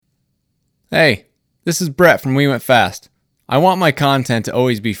Hey, this is Brett from We Went Fast. I want my content to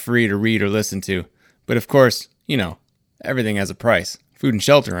always be free to read or listen to, but of course, everything has a price. Food and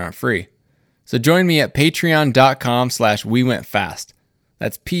shelter aren't free. So join me at patreon.com/wewentfast.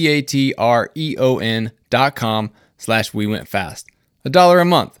 That's patreon.com/wewentfast. $1 a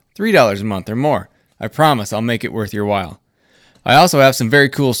month, $3 a month or more. I promise I'll make it worth your while. I also have some very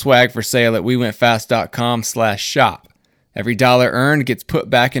cool swag for sale at wewentfast.com/shop. Every dollar earned gets put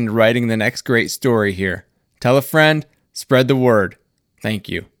back into writing the next great story here. Tell a friend, spread the word. Thank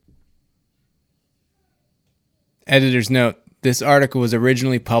you. Editor's note, this article was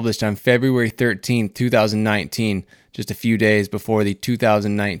originally published on February 13, 2019, just a few days before the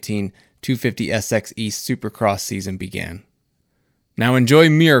 2019 250SX East Supercross season began. Now enjoy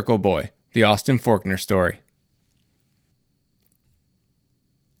Miracle Boy, the Austin Forkner story.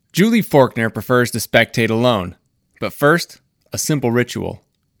 Julie Forkner prefers to spectate alone. But first, a simple ritual.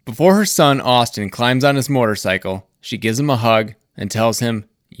 Before her son Austin climbs on his motorcycle, she gives him a hug and tells him,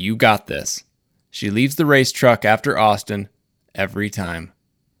 "You got this." She leaves the race truck after Austin every time.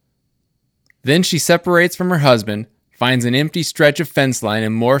 Then she separates from her husband, finds an empty stretch of fence line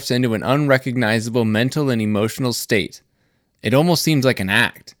and morphs into an unrecognizable mental and emotional state. It almost seems like an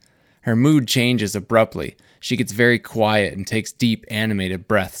act. Her mood changes abruptly. She gets very quiet and takes deep, animated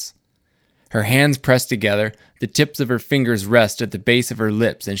breaths. Her hands press together, the tips of her fingers rest at the base of her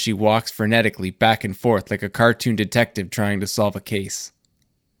lips, and she walks frenetically back and forth like a cartoon detective trying to solve a case.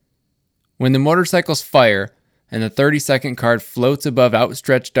 When the motorcycles fire and the 30-second card floats above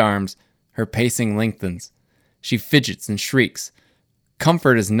outstretched arms, her pacing lengthens. She fidgets and shrieks.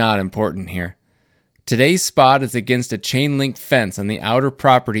 Comfort is not important here. Today's spot is against a chain-link fence on the outer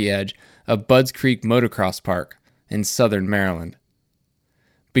property edge of Budds Creek Motocross Park in southern Maryland.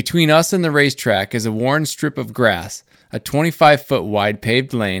 Between us and the racetrack is a worn strip of grass, a 25-foot wide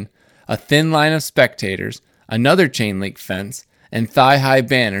paved lane, a thin line of spectators, another chain-link fence, and thigh-high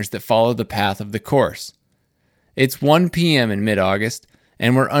banners that follow the path of the course. It's 1 p.m. in mid-August,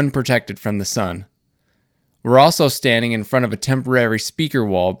 and we're unprotected from the sun. We're also standing in front of a temporary speaker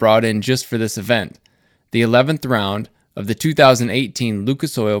wall brought in just for this event, the 11th round of the 2018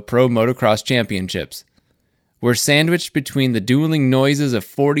 Lucas Oil Pro Motocross Championships. We're sandwiched between the dueling noises of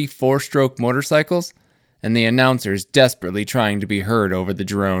 40 four-stroke motorcycles and the announcers desperately trying to be heard over the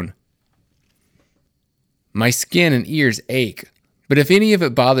drone. My skin and ears ache, but if any of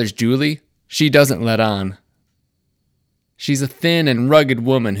it bothers Julie, she doesn't let on. She's a thin and rugged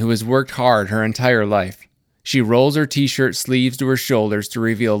woman who has worked hard her entire life. She rolls her t-shirt sleeves to her shoulders to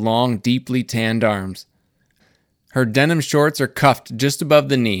reveal long, deeply tanned arms. Her denim shorts are cuffed just above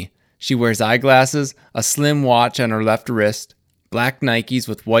the knee. She wears eyeglasses, a slim watch on her left wrist, black Nikes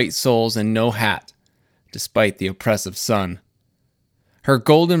with white soles, and no hat, despite the oppressive sun. Her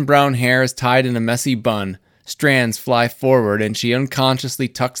golden brown hair is tied in a messy bun. Strands fly forward, and she unconsciously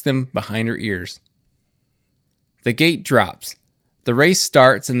tucks them behind her ears. The gate drops. The race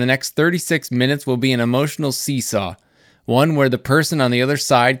starts, and the next 36 minutes will be an emotional seesaw, one where the person on the other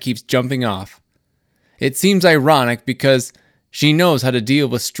side keeps jumping off. It seems ironic because she knows how to deal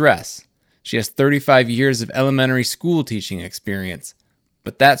with stress. She has 35 years of elementary school teaching experience.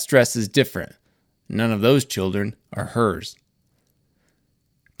 But that stress is different. None of those children are hers.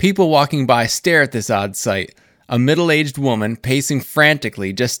 People walking by stare at this odd sight. A middle-aged woman pacing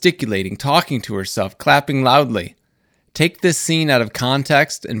frantically, gesticulating, talking to herself, clapping loudly. Take this scene out of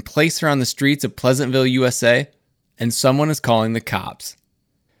context and place her on the streets of Pleasantville, USA, and someone is calling the cops.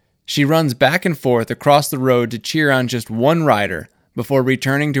 She runs back and forth across the road to cheer on just one rider before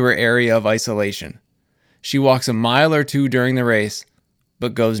returning to her area of isolation. She walks a mile or two during the race,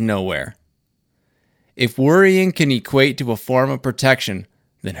 but goes nowhere. If worrying can equate to a form of protection,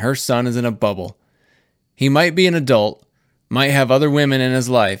 then her son is in a bubble. He might be an adult, might have other women in his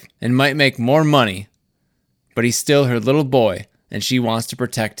life, and might make more money, but he's still her little boy, and she wants to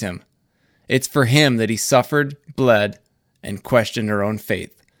protect him. It's for him that he suffered, bled, and questioned her own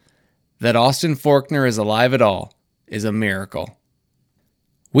faith. That Austin Forkner is alive at all is a miracle.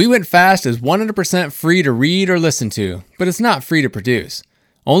 We Went Fast is 100% free to read or listen to, but it's not free to produce.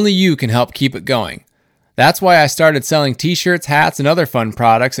 Only you can help keep it going. That's why I started selling t-shirts, hats, and other fun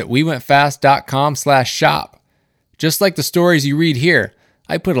products at wewentfast.com/shop. Just like the stories you read here,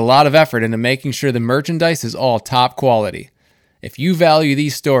 I put a lot of effort into making sure the merchandise is all top quality. If you value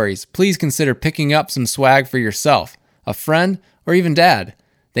these stories, please consider picking up some swag for yourself, a friend, or even dad.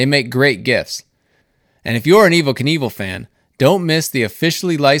 They make great gifts. And if you're an Evel Knievel fan, don't miss the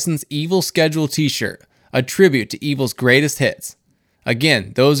officially licensed Evil Schedule t-shirt, a tribute to Evil's greatest hits.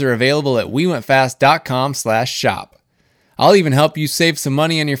 Again, those are available at wewentfast.com/shop. I'll even help you save some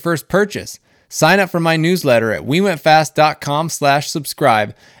money on your first purchase. Sign up for my newsletter at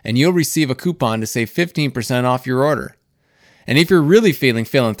wewentfast.com/subscribe and you'll receive a coupon to save 15% off your order. And if you're really feeling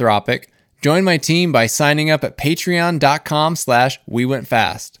philanthropic, join my team by signing up at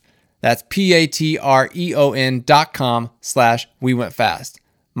patreon.com/wewentfast. That's patreon.com/wewentfast.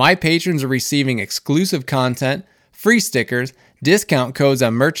 My patrons are receiving exclusive content, free stickers, discount codes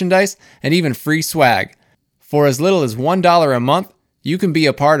on merchandise, and even free swag. For as little as $1 a month, you can be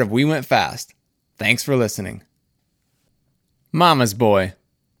a part of We Went Fast. Thanks for listening. Mama's Boy.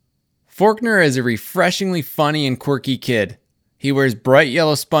 Forkner is a refreshingly funny and quirky kid. He wears bright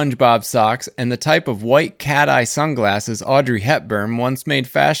yellow SpongeBob socks and the type of white cat-eye sunglasses Audrey Hepburn once made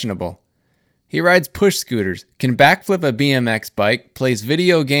fashionable. He rides push scooters, can backflip a BMX bike, plays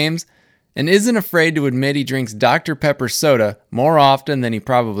video games, and isn't afraid to admit he drinks Dr. Pepper soda more often than he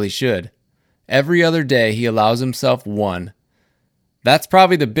probably should. Every other day, he allows himself one. That's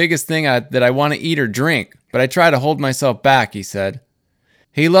probably the biggest thing that I want to eat or drink, but I try to hold myself back, he said.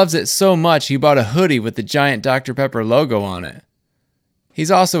 He loves it so much he bought a hoodie with the giant Dr. Pepper logo on it.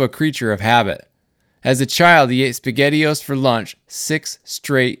 He's also a creature of habit. As a child, he ate SpaghettiOs for lunch 6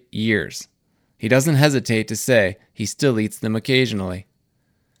 straight years. He doesn't hesitate to say he still eats them occasionally.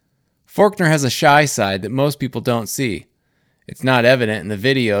 Forkner has a shy side that most people don't see. It's not evident in the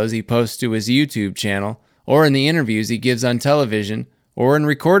videos he posts to his YouTube channel, or in the interviews he gives on television, or in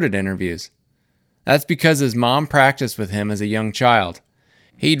recorded interviews. That's because his mom practiced with him as a young child.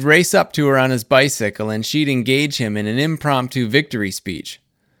 He'd race up to her on his bicycle and she'd engage him in an impromptu victory speech.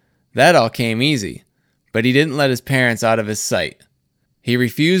 That all came easy, but he didn't let his parents out of his sight. He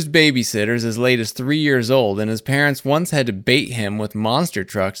refused babysitters as late as 3 years old, and his parents once had to bait him with monster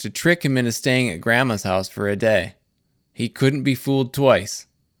trucks to trick him into staying at Grandma's house for a day. He couldn't be fooled twice.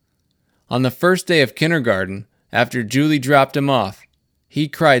 On the first day of kindergarten, after Julie dropped him off, he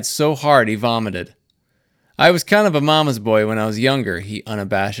cried so hard he vomited. I was kind of a mama's boy when I was younger, he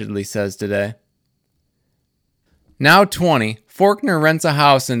unabashedly says today. Now 20, Forkner rents a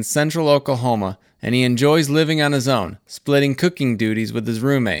house in central Oklahoma, and he enjoys living on his own, splitting cooking duties with his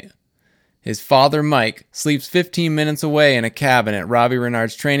roommate. His father, Mike, sleeps 15 minutes away in a cabin at Robbie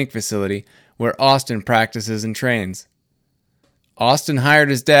Renard's training facility where Austin practices and trains. Austin hired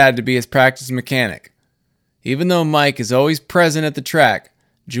his dad to be his practice mechanic. Even though Mike is always present at the track,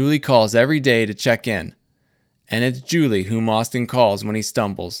 Julie calls every day to check in. And it's Julie whom Austin calls when he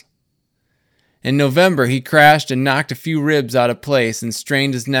stumbles. In November, he crashed and knocked a few ribs out of place and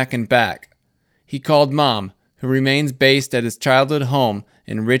strained his neck and back. He called Mom, who remains based at his childhood home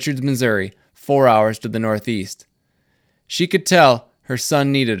in Richards, Missouri, 4 hours to the northeast. She could tell her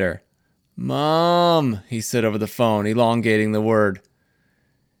son needed her. "Mom," he said over the phone, elongating the word.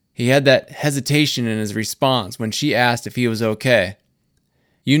 He had that hesitation in his response when she asked if he was okay.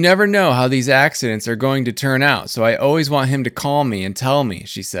 "You never know how these accidents are going to turn out, so I always want him to call me and tell me,"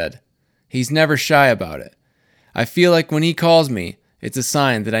 she said. "He's never shy about it. I feel like when he calls me, it's a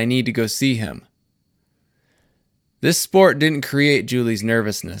sign that I need to go see him." This sport didn't create Julie's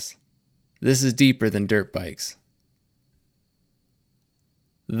nervousness. This is deeper than dirt bikes.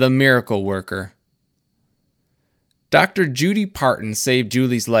 The Miracle Worker. Dr. Judy Parton saved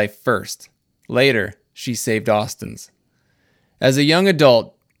Julie's life first. Later, she saved Austin's. As a young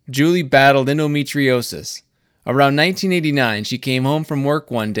adult, Julie battled endometriosis. Around 1989, she came home from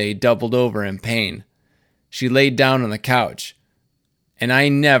work one day doubled over in pain. She laid down on the couch. "And I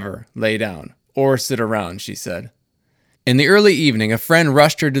never lay down or sit around," she said. In the early evening, a friend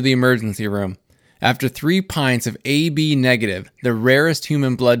rushed her to the emergency room. After 3 pints of AB negative, the rarest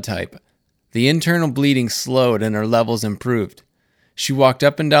human blood type, the internal bleeding slowed and her levels improved. She walked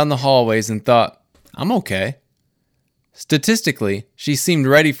up and down the hallways and thought, "I'm okay." Statistically, she seemed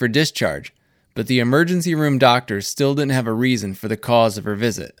ready for discharge, but the emergency room doctors still didn't have a reason for the cause of her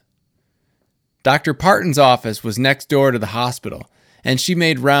visit. Dr. Parton's office was next door to the hospital, and she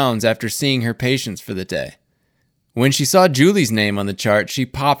made rounds after seeing her patients for the day. When she saw Julie's name on the chart, she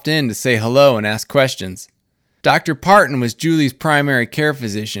popped in to say hello and ask questions. Dr. Parton was Julie's primary care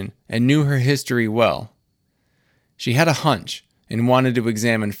physician and knew her history well. She had a hunch and wanted to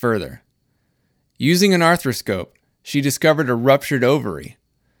examine further. Using an arthroscope, she discovered a ruptured ovary.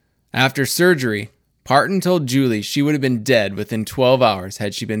 After surgery, Parton told Julie she would have been dead within 12 hours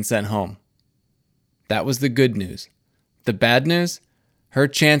had she been sent home. That was the good news. The bad news? Her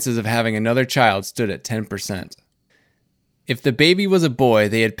chances of having another child stood at 10%. If the baby was a boy,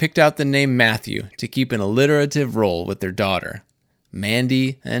 they had picked out the name Matthew to keep an alliterative role with their daughter,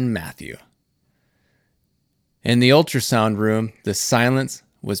 Mandy and Matthew. In the ultrasound room, the silence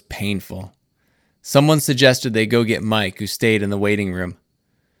was painful. Someone suggested they go get Mike, who stayed in the waiting room.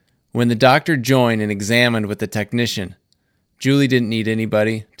 When the doctor joined and examined with the technician, Julie didn't need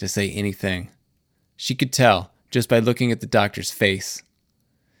anybody to say anything. She could tell just by looking at the doctor's face.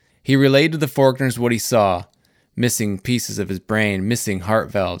 He relayed to the Forkners what he saw: missing pieces of his brain, missing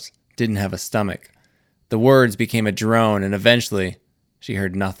heart valves, didn't have a stomach. The words became a drone, and eventually she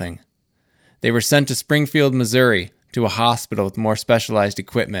heard nothing. They were sent to Springfield, Missouri, to a hospital with more specialized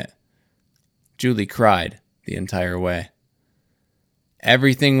equipment. Julie cried the entire way.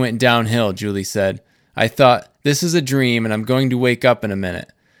 Everything went downhill, Julie said. I thought, this is a dream and I'm going to wake up in a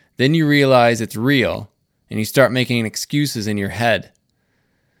minute. Then you realize it's real and you start making excuses in your head.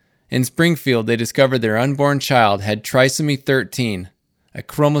 In Springfield, they discovered their unborn child had trisomy 13, a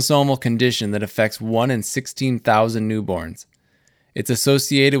chromosomal condition that affects 1 in 16,000 newborns. It's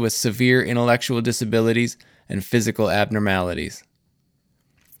associated with severe intellectual disabilities and physical abnormalities.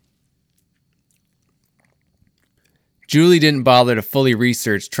 Julie didn't bother to fully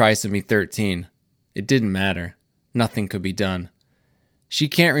research trisomy 13. It didn't matter. Nothing could be done. She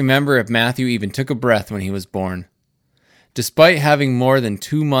can't remember if Matthew even took a breath when he was born. Despite having more than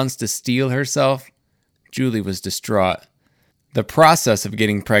 2 months to steel herself, Julie was distraught. The process of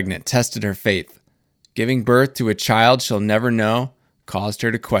getting pregnant tested her faith. Giving birth to a child she'll never know caused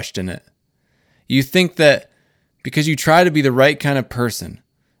her to question it. You think that because you try to be the right kind of person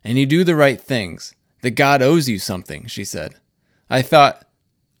and you do the right things, that God owes you something, she said. I thought,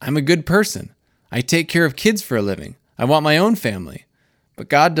 I'm a good person. I take care of kids for a living. I want my own family. But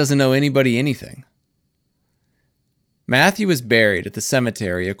God doesn't owe anybody anything. Matthew was buried at the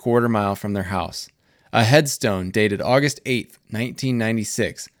cemetery a quarter mile from their house. A headstone dated August 8,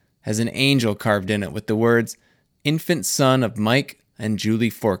 1996, has an angel carved in it with the words, Infant son of Mike and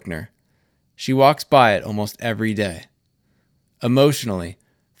Julie Forkner. She walks by it almost every day. Emotionally,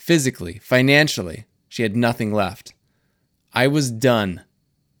 physically, financially, she had nothing left. I was done.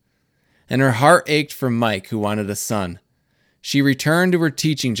 And her heart ached for Mike, who wanted a son. She returned to her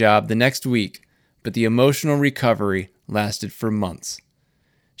teaching job the next week, but the emotional recovery lasted for months.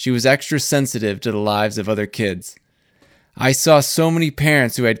 She was extra sensitive to the lives of other kids. I saw so many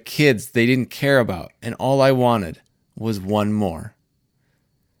parents who had kids they didn't care about, and all I wanted was one more.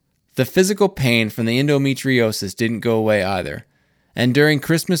 The physical pain from the endometriosis didn't go away either. And during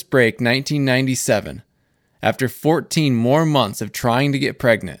Christmas break 1997, after 14 more months of trying to get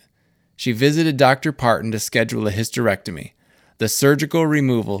pregnant, she visited Dr. Parton to schedule a hysterectomy, the surgical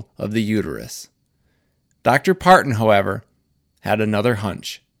removal of the uterus. Dr. Parton, however, had another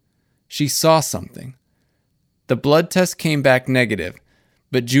hunch. She saw something. The blood test came back negative,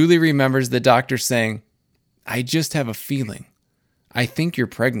 but Julie remembers the doctor saying, I just have a feeling. I think you're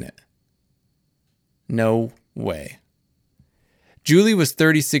pregnant. No way. Julie was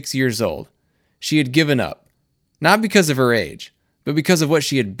 36 years old. She had given up, not because of her age, but because of what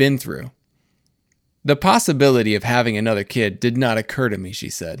she had been through. The possibility of having another kid did not occur to me, she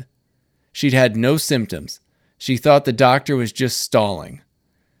said. She'd had no symptoms. She thought the doctor was just stalling.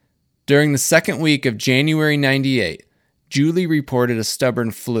 During the second week of January 98, Julie reported a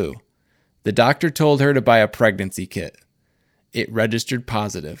stubborn flu. The doctor told her to buy a pregnancy kit. It registered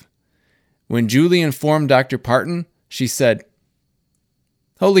positive. When Julie informed Dr. Parton, she said,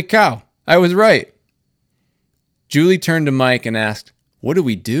 Holy cow, I was right. Julie turned to Mike and asked, What do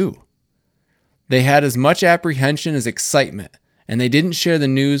we do? They had as much apprehension as excitement, and they didn't share the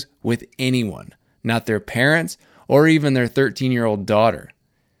news with anyone, not their parents or even their 13-year-old daughter.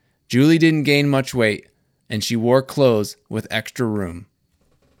 Julie didn't gain much weight, and she wore clothes with extra room.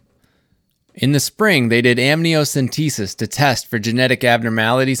 In the spring, they did amniocentesis to test for genetic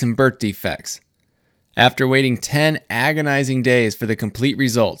abnormalities and birth defects. After waiting 10 agonizing days for the complete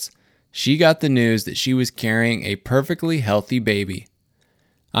results, she got the news that she was carrying a perfectly healthy baby.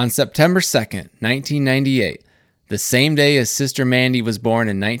 On September 2nd, 1998, the same day as sister Mandy was born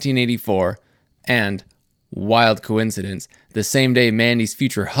in 1984, and, wild coincidence, the same day Mandy's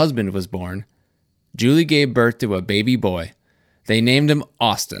future husband was born, Julie gave birth to a baby boy. They named him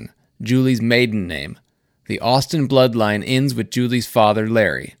Austin, Julie's maiden name. The Austin bloodline ends with Julie's father,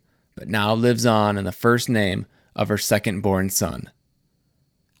 Larry, but now lives on in the first name of her second-born son.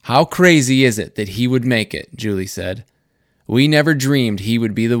 How crazy is it that he would make it, Julie said. We never dreamed he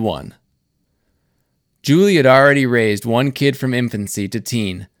would be the one. Julie had already raised one kid from infancy to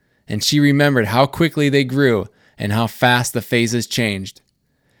teen, and she remembered how quickly they grew and how fast the phases changed.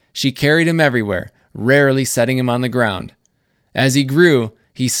 She carried him everywhere, rarely setting him on the ground. As he grew,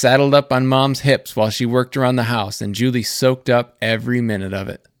 he saddled up on Mom's hips while she worked around the house, and Julie soaked up every minute of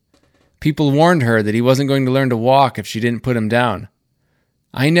it. People warned her that he wasn't going to learn to walk if she didn't put him down.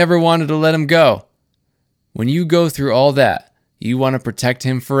 I never wanted to let him go, When you go through all that, you want to protect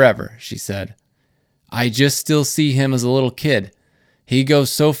him forever, she said. I just still see him as a little kid. He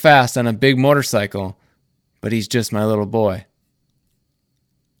goes so fast on a big motorcycle, but he's just my little boy.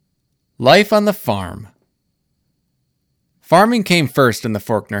 Life on the farm. Farming came first in the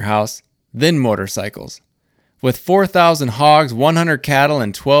Forkner house, then motorcycles. With 4,000 hogs, 100 cattle,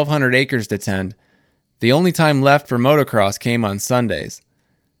 and 1,200 acres to tend, the only time left for motocross came on Sundays.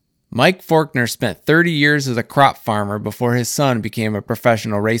 Mike Forkner spent 30 years as a crop farmer before his son became a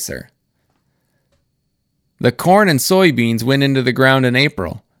professional racer. The corn and soybeans went into the ground in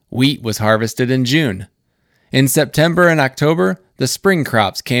April. Wheat was harvested in June. In September and October, the spring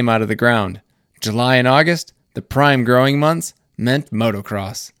crops came out of the ground. July and August, the prime growing months, meant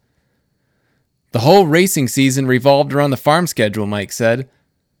motocross. The whole racing season revolved around the farm schedule, Mike said.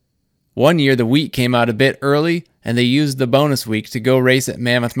 One year the wheat came out a bit early, and they used the bonus week to go race at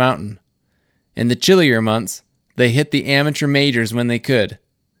Mammoth Mountain. In the chillier months, they hit the amateur majors when they could.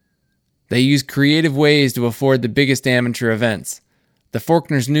 They used creative ways to afford the biggest amateur events. The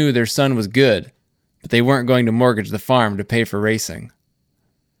Forkners knew their son was good, but they weren't going to mortgage the farm to pay for racing.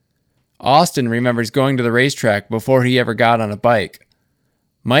 Austin remembers going to the racetrack before he ever got on a bike.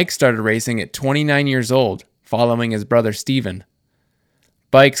 Mike started racing at 29 years old, following his brother Steven.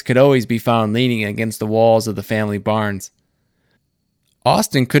 Bikes could always be found leaning against the walls of the family barns.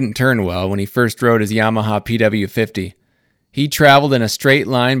 Austin couldn't turn well when he first rode his Yamaha PW50. He traveled in a straight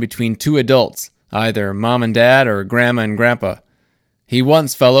line between two adults, either mom and dad or grandma and grandpa. He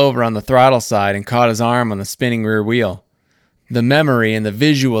once fell over on the throttle side and caught his arm on the spinning rear wheel. The memory and the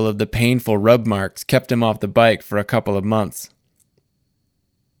visual of the painful rub marks kept him off the bike for a couple of months.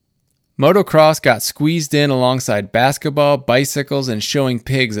 Motocross got squeezed in alongside basketball, bicycles, and showing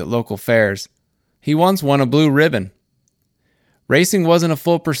pigs at local fairs. He once won a blue ribbon. Racing wasn't a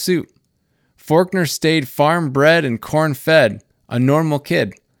full pursuit. Forkner stayed farm-bred and corn-fed, a normal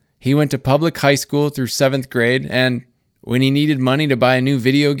kid. He went to public high school through 7th grade, and when he needed money to buy a new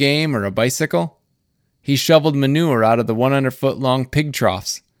video game or a bicycle, he shoveled manure out of the 100-foot-long pig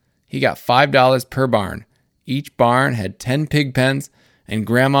troughs. He got $5 per barn. Each barn had 10 pig pens, and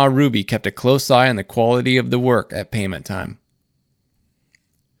Grandma Ruby kept a close eye on the quality of the work at payment time.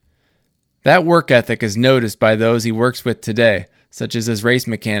 That work ethic is noticed by those he works with today, such as his race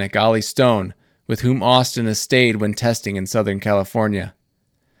mechanic Ollie Stone, with whom Austin has stayed when testing in Southern California.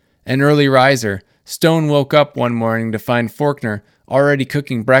 An early riser, Stone woke up one morning to find Forkner already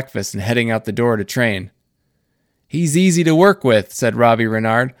cooking breakfast and heading out the door to train. He's easy to work with, said Robbie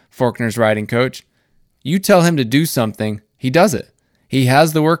Renard, Forkner's riding coach. You tell him to do something, he does it. He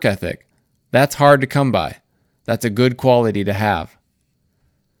has the work ethic. That's hard to come by. That's a good quality to have.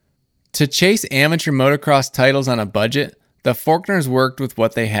 To chase amateur motocross titles on a budget, the Forkners worked with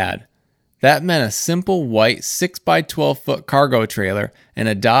what they had. That meant a simple white 6x12-foot cargo trailer and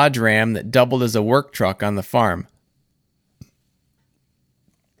a Dodge Ram that doubled as a work truck on the farm.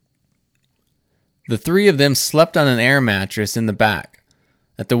 The three of them slept on an air mattress in the back.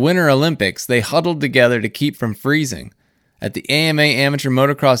 At the Winter Olympics, they huddled together to keep from freezing. At the AMA Amateur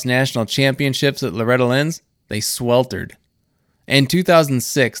Motocross National Championships at Loretta Lynn's, they sweltered. In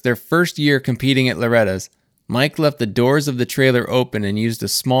 2006, their first year competing at Loretta's, Mike left the doors of the trailer open and used a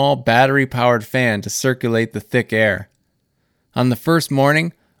small battery-powered fan to circulate the thick air. On the first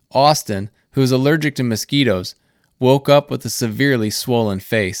morning, Austin, who is allergic to mosquitoes, woke up with a severely swollen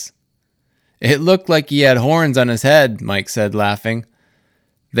face. It looked like he had horns on his head, Mike said, laughing.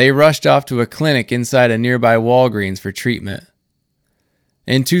 They rushed off to a clinic inside a nearby Walgreens for treatment.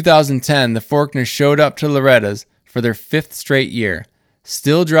 In 2010, the Forkners showed up to Loretta's for their 5th straight year,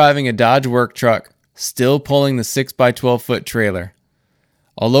 still driving a Dodge work truck, still pulling the 6x12-foot trailer.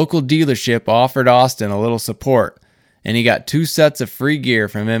 A local dealership offered Austin a little support, and he got 2 sets of free gear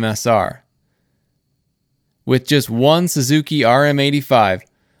from MSR. With just one Suzuki RM85,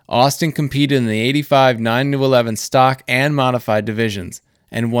 Austin competed in the 85 9-11 stock and modified divisions,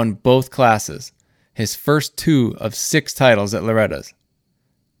 and won both classes, his first 2 of 6 titles at Loretta's.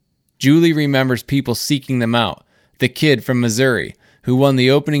 Julie remembers people seeking them out, the kid from Missouri, who won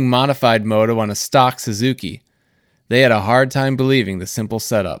the opening modified moto on a stock Suzuki. They had a hard time believing the simple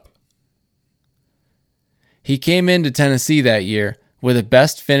setup. He came into Tennessee that year with a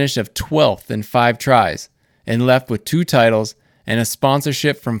best finish of 12th in 5 tries, and left with 2 titles and a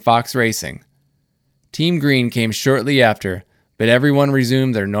sponsorship from Fox Racing. Team Green came shortly after, but everyone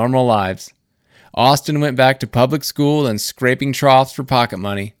resumed their normal lives. Austin went back to public school and scraping troughs for pocket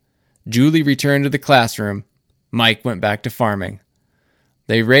money. Julie returned to the classroom. Mike went back to farming.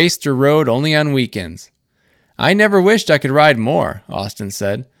 They raced or rode only on weekends. I never wished I could ride more, Austin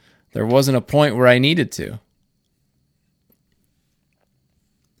said. There wasn't a point where I needed to.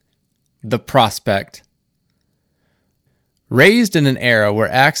 The Prospect. Raised in an era where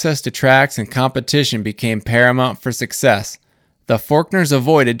access to tracks and competition became paramount for success, the Forkners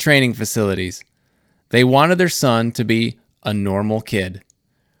avoided training facilities. They wanted their son to be a normal kid.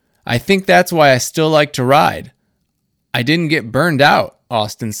 "I think that's why I still like to ride. I didn't get burned out,"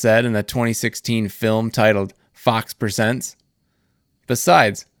 Austin said in a 2016 film titled Fox Presents.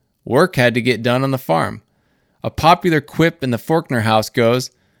 Besides, work had to get done on the farm. A popular quip in the Forkner house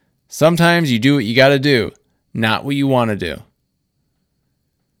goes, "Sometimes you do what you gotta do, not what you want to do."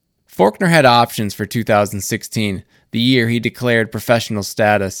 Forkner had options for 2016, the year he declared professional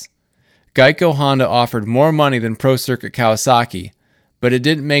status. Geico Honda offered more money than Pro Circuit Kawasaki, but it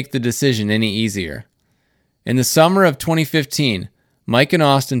didn't make the decision any easier. In the summer of 2015, Mike and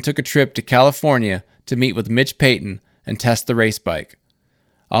Austin took a trip to California to meet with Mitch Payton and test the race bike.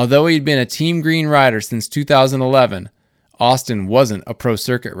 Although he'd been a Team Green rider since 2011, Austin wasn't a Pro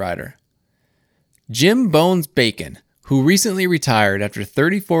Circuit rider. Jim Bones Bacon, who recently retired after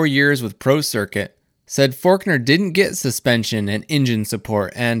 34 years with Pro Circuit, said Forkner didn't get suspension and engine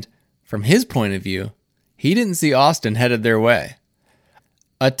support and, from his point of view, he didn't see Austin headed their way.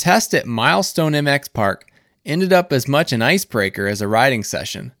 A test at Milestone MX Park ended up as much an icebreaker as a riding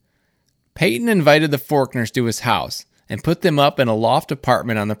session. Payton invited the Forkners to his house and put them up in a loft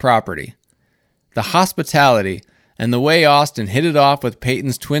apartment on the property. The hospitality and the way Austin hit it off with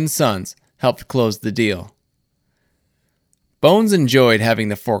Payton's twin sons helped close the deal. Bones enjoyed having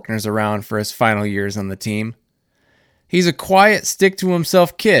the Forkners around for his final years on the team. "He's a quiet,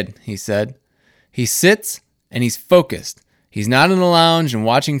 stick-to-himself kid," he said. "He sits and he's focused. He's not in the lounge and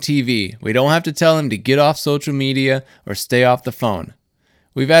watching TV. We don't have to tell him to get off social media or stay off the phone.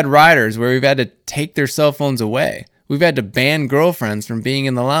 We've had riders where we've had to take their cell phones away. We've had to ban girlfriends from being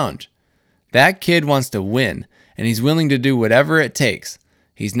in the lounge. That kid wants to win, and he's willing to do whatever it takes.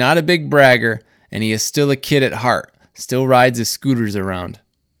 He's not a big bragger, and he is still a kid at heart, still rides his scooters around."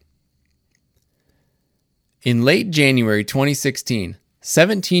 In late January 2016,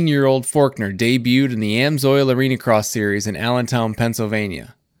 17-year-old Forkner debuted in the Amsoil Arena Cross Series in Allentown,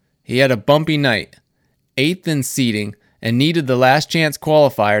 Pennsylvania. He had a bumpy night, 8th in seeding, and needed the last chance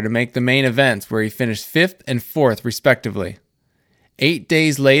qualifier to make the main events where he finished 5th and 4th respectively. 8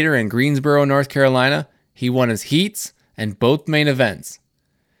 days later in Greensboro, North Carolina, he won his heats and both main events.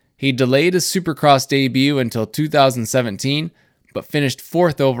 He delayed his Supercross debut until 2017, but finished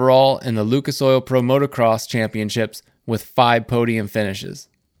 4th overall in the Lucas Oil Pro Motocross Championships with 5 podium finishes.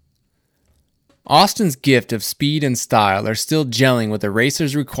 Austin's gift of speed and style are still gelling with a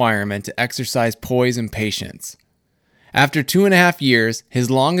racer's requirement to exercise poise and patience. After 2.5 years, his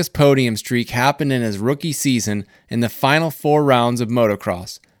longest podium streak happened in his rookie season in the final 4 rounds of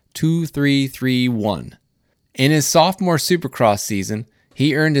motocross, 2-3-3-1. In his sophomore Supercross season,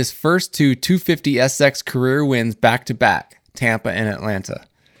 he earned his first 2 250SX career wins back-to-back, Tampa and Atlanta,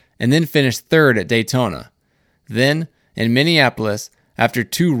 and then finished 3rd at Daytona. Then, in Minneapolis, after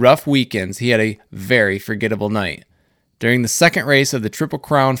 2 rough weekends, he had a very forgettable night. During the second race of the Triple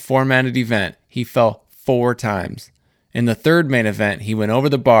Crown formatted event, he fell 4 times. In the 3rd main event, he went over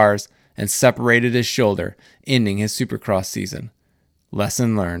the bars and separated his shoulder, ending his Supercross season.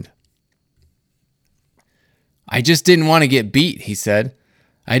 Lesson learned. "I just didn't want to get beat," he said.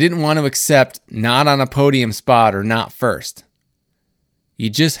 "I didn't want to accept not on a podium spot or not first." You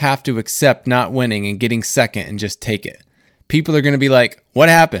just have to accept not winning and getting second and just take it. People are going to be like, "What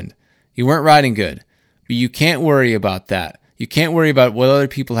happened? You weren't riding good." But you can't worry about that. You can't worry about what other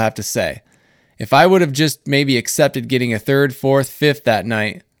people have to say. If I would have just maybe accepted getting a 3rd, 4th, 5th that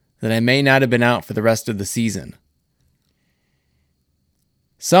night, then I may not have been out for the rest of the season.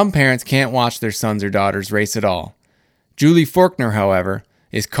 Some parents can't watch their sons or daughters race at all. Julie Forkner, however,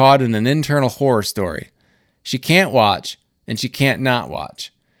 is caught in an internal horror story. She can't watch, and she can't not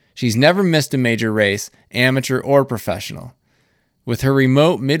watch. She's never missed a major race, amateur or professional. With her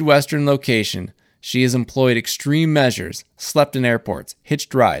remote Midwestern location, she has employed extreme measures, slept in airports,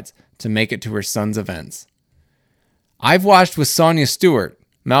 hitched rides, to make it to her son's events. "I've watched with Sonia Stewart,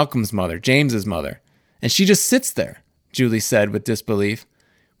 Malcolm's mother, James's mother, and she just sits there," Julie said with disbelief.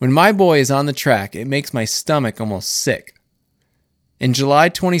 "When my boy is on the track, it makes my stomach almost sick." In July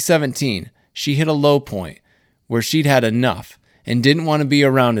 2017, she hit a low point where she'd had enough and didn't want to be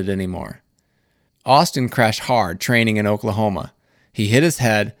around it anymore. Austin crashed hard training in Oklahoma. He hit his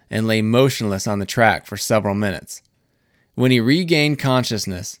head and lay motionless on the track for several minutes. When he regained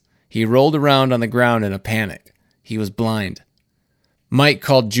consciousness, he rolled around on the ground in a panic. He was blind. Mike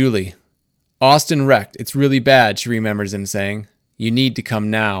called Julie. "Austin wrecked. It's really bad," she remembers him saying. "You need to come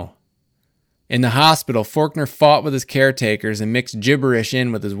now." In the hospital, Forkner fought with his caretakers and mixed gibberish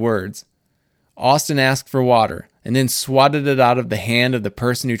in with his words. Austin asked for water and then swatted it out of the hand of the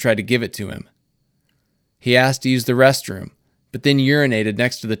person who tried to give it to him. He asked to use the restroom, but then urinated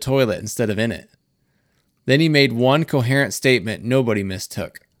next to the toilet instead of in it. Then he made one coherent statement nobody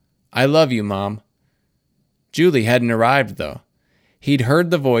mistook. "I love you, Mom." Julie hadn't arrived, though. He'd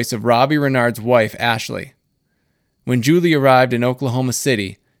heard the voice of Robbie Renard's wife, Ashley. When Julie arrived in Oklahoma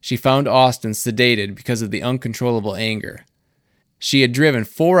City, she found Austin sedated because of the uncontrollable anger. She had driven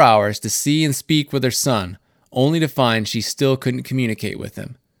 4 hours to see and speak with her son, only to find she still couldn't communicate with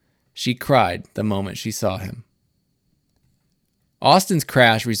him. She cried the moment she saw him. Austin's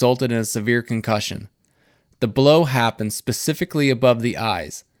crash resulted in a severe concussion. The blow happened specifically above the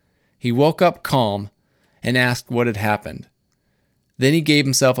eyes. He woke up calm and asked what had happened. Then he gave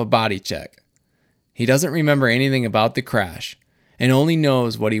himself a body check. He doesn't remember anything about the crash and only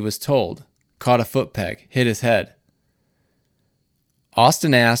knows what he was told. Caught a foot peg, hit his head.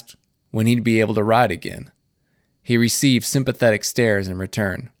 Austin asked when he'd be able to ride again. He received sympathetic stares in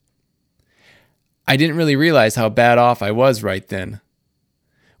return. "I didn't really realize how bad off I was right then.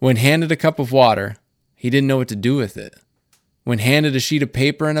 When handed a cup of water, he didn't know what to do with it. When handed a sheet of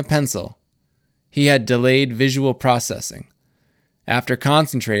paper and a pencil, he had delayed visual processing. After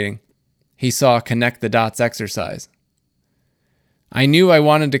concentrating, he saw a connect the dots exercise. I knew I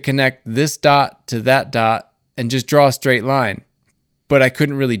wanted to connect this dot to that dot and just draw a straight line, but I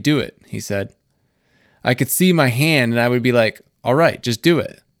couldn't really do it," he said. "I could see my hand and I would be like, all right, just do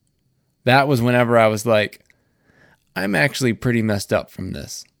it. That was whenever I was like, I'm actually pretty messed up from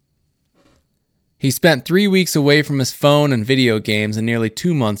this." He spent 3 weeks away from his phone and video games and nearly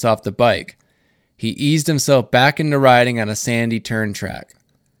 2 months off the bike. He eased himself back into riding on a sandy turn track.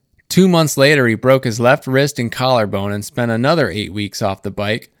 2 months later, he broke his left wrist and collarbone and spent another 8 weeks off the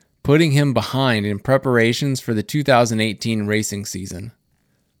bike, putting him behind in preparations for the 2018 racing season.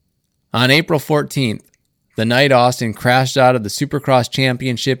 On April 14th, the night Austin crashed out of the Supercross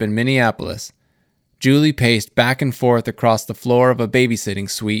Championship in Minneapolis, Julie paced back and forth across the floor of a babysitting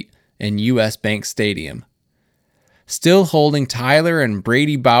suite in U.S. Bank Stadium. Still holding Tyler and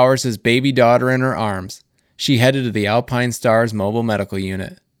Brady Bowers' baby daughter in her arms, she headed to the Alpine Stars Mobile Medical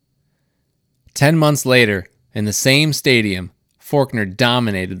Unit. 10 months later, in the same stadium, Forkner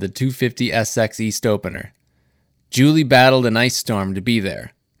dominated the 250 SX East Opener. Julie battled an ice storm to be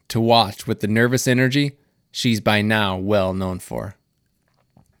there, to watch with the nervous energy she's by now well known for.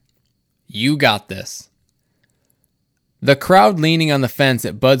 You got this. The crowd leaning on the fence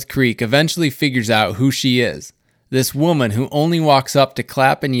at Budds Creek eventually figures out who she is, this woman who only walks up to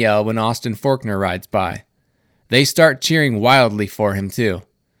clap and yell when Austin Forkner rides by. They start cheering wildly for him too.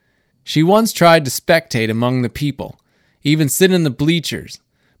 She once tried to spectate among the people, even sit in the bleachers,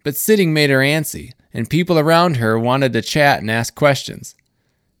 but sitting made her antsy, and people around her wanted to chat and ask questions.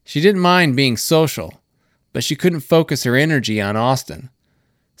 She didn't mind being social, but she couldn't focus her energy on Austin,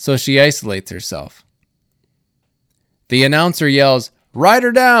 so she isolates herself. The announcer yells, "Ride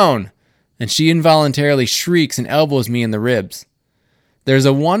her down!" and she involuntarily shrieks and elbows me in the ribs. There's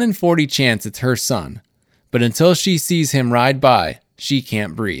a 1 in 40 chance it's her son, but until she sees him ride by, she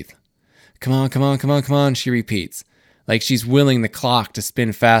can't breathe. "Come on, come on, come on, come on," she repeats, like she's willing the clock to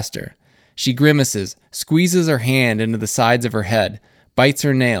spin faster. She grimaces, squeezes her hand into the sides of her head, bites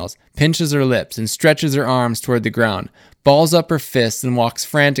her nails, pinches her lips, and stretches her arms toward the ground, balls up her fists, and walks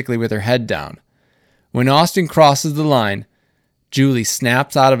frantically with her head down. When Austin crosses the line, Julie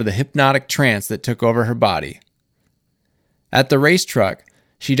snaps out of the hypnotic trance that took over her body. At the race truck,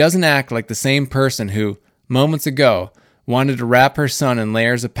 she doesn't act like the same person who, moments ago, wanted to wrap her son in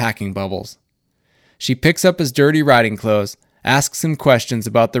layers of packing bubbles. She picks up his dirty riding clothes, asks him questions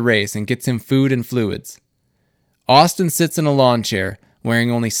about the race, and gets him food and fluids. Austin sits in a lawn chair,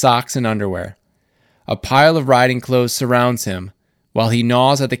 wearing only socks and underwear. A pile of riding clothes surrounds him, while he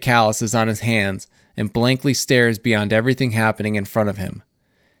gnaws at the calluses on his hands and blankly stares beyond everything happening in front of him.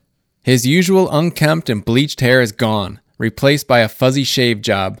 His usual unkempt and bleached hair is gone, replaced by a fuzzy shave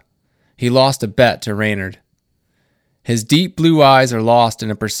job. He lost a bet to Raynard. His deep blue eyes are lost in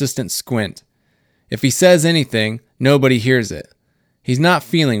a persistent squint. If he says anything, nobody hears it. He's not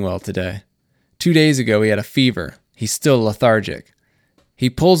feeling well today. 2 days ago he had a fever. He's still lethargic. He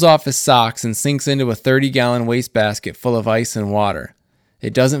pulls off his socks and sinks into a 30-gallon wastebasket full of ice and water.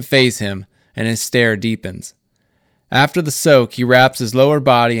 It doesn't faze him, and his stare deepens. After the soak, he wraps his lower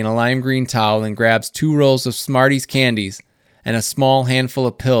body in a lime green towel and grabs 2 rolls of Smarties candies and a small handful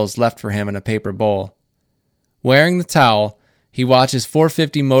of pills left for him in a paper bowl. Wearing the towel, he watches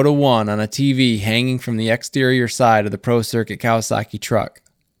 450 Moto 1 on a TV hanging from the exterior side of the Pro Circuit Kawasaki truck.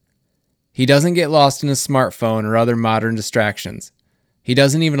 He doesn't get lost in a smartphone or other modern distractions. He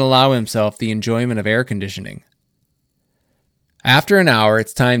doesn't even allow himself the enjoyment of air conditioning. After an hour,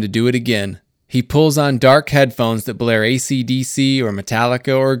 it's time to do it again. He pulls on dark headphones that blare AC/DC or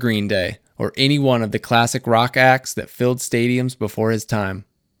Metallica or Green Day, or any one of the classic rock acts that filled stadiums before his time.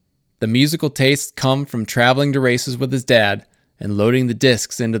 The musical tastes come from traveling to races with his dad and loading the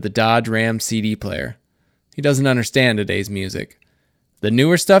discs into the Dodge Ram CD player. He doesn't understand today's music. The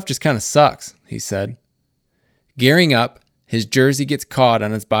newer stuff just kind of sucks, he said. Gearing up, his jersey gets caught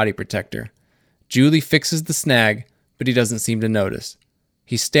on his body protector. Julie fixes the snag, but he doesn't seem to notice.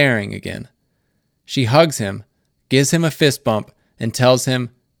 He's staring again. She hugs him, gives him a fist bump, and tells him,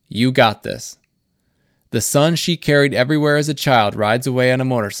 "You got this." The son she carried everywhere as a child rides away on a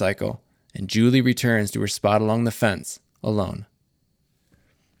motorcycle, and Julie returns to her spot along the fence, alone.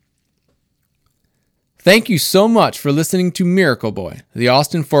 Thank you so much for listening to Miracle Boy, the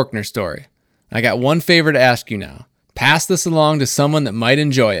Austin Forkner story. I got one favor to ask you now. Pass this along to someone that might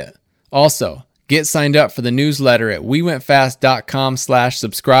enjoy it. Also, get signed up for the newsletter at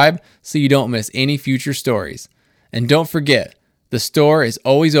wewentfast.com/subscribe so you don't miss any future stories. And don't forget, the store is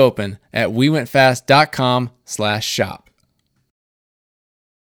always open at wewentfast.com/shop.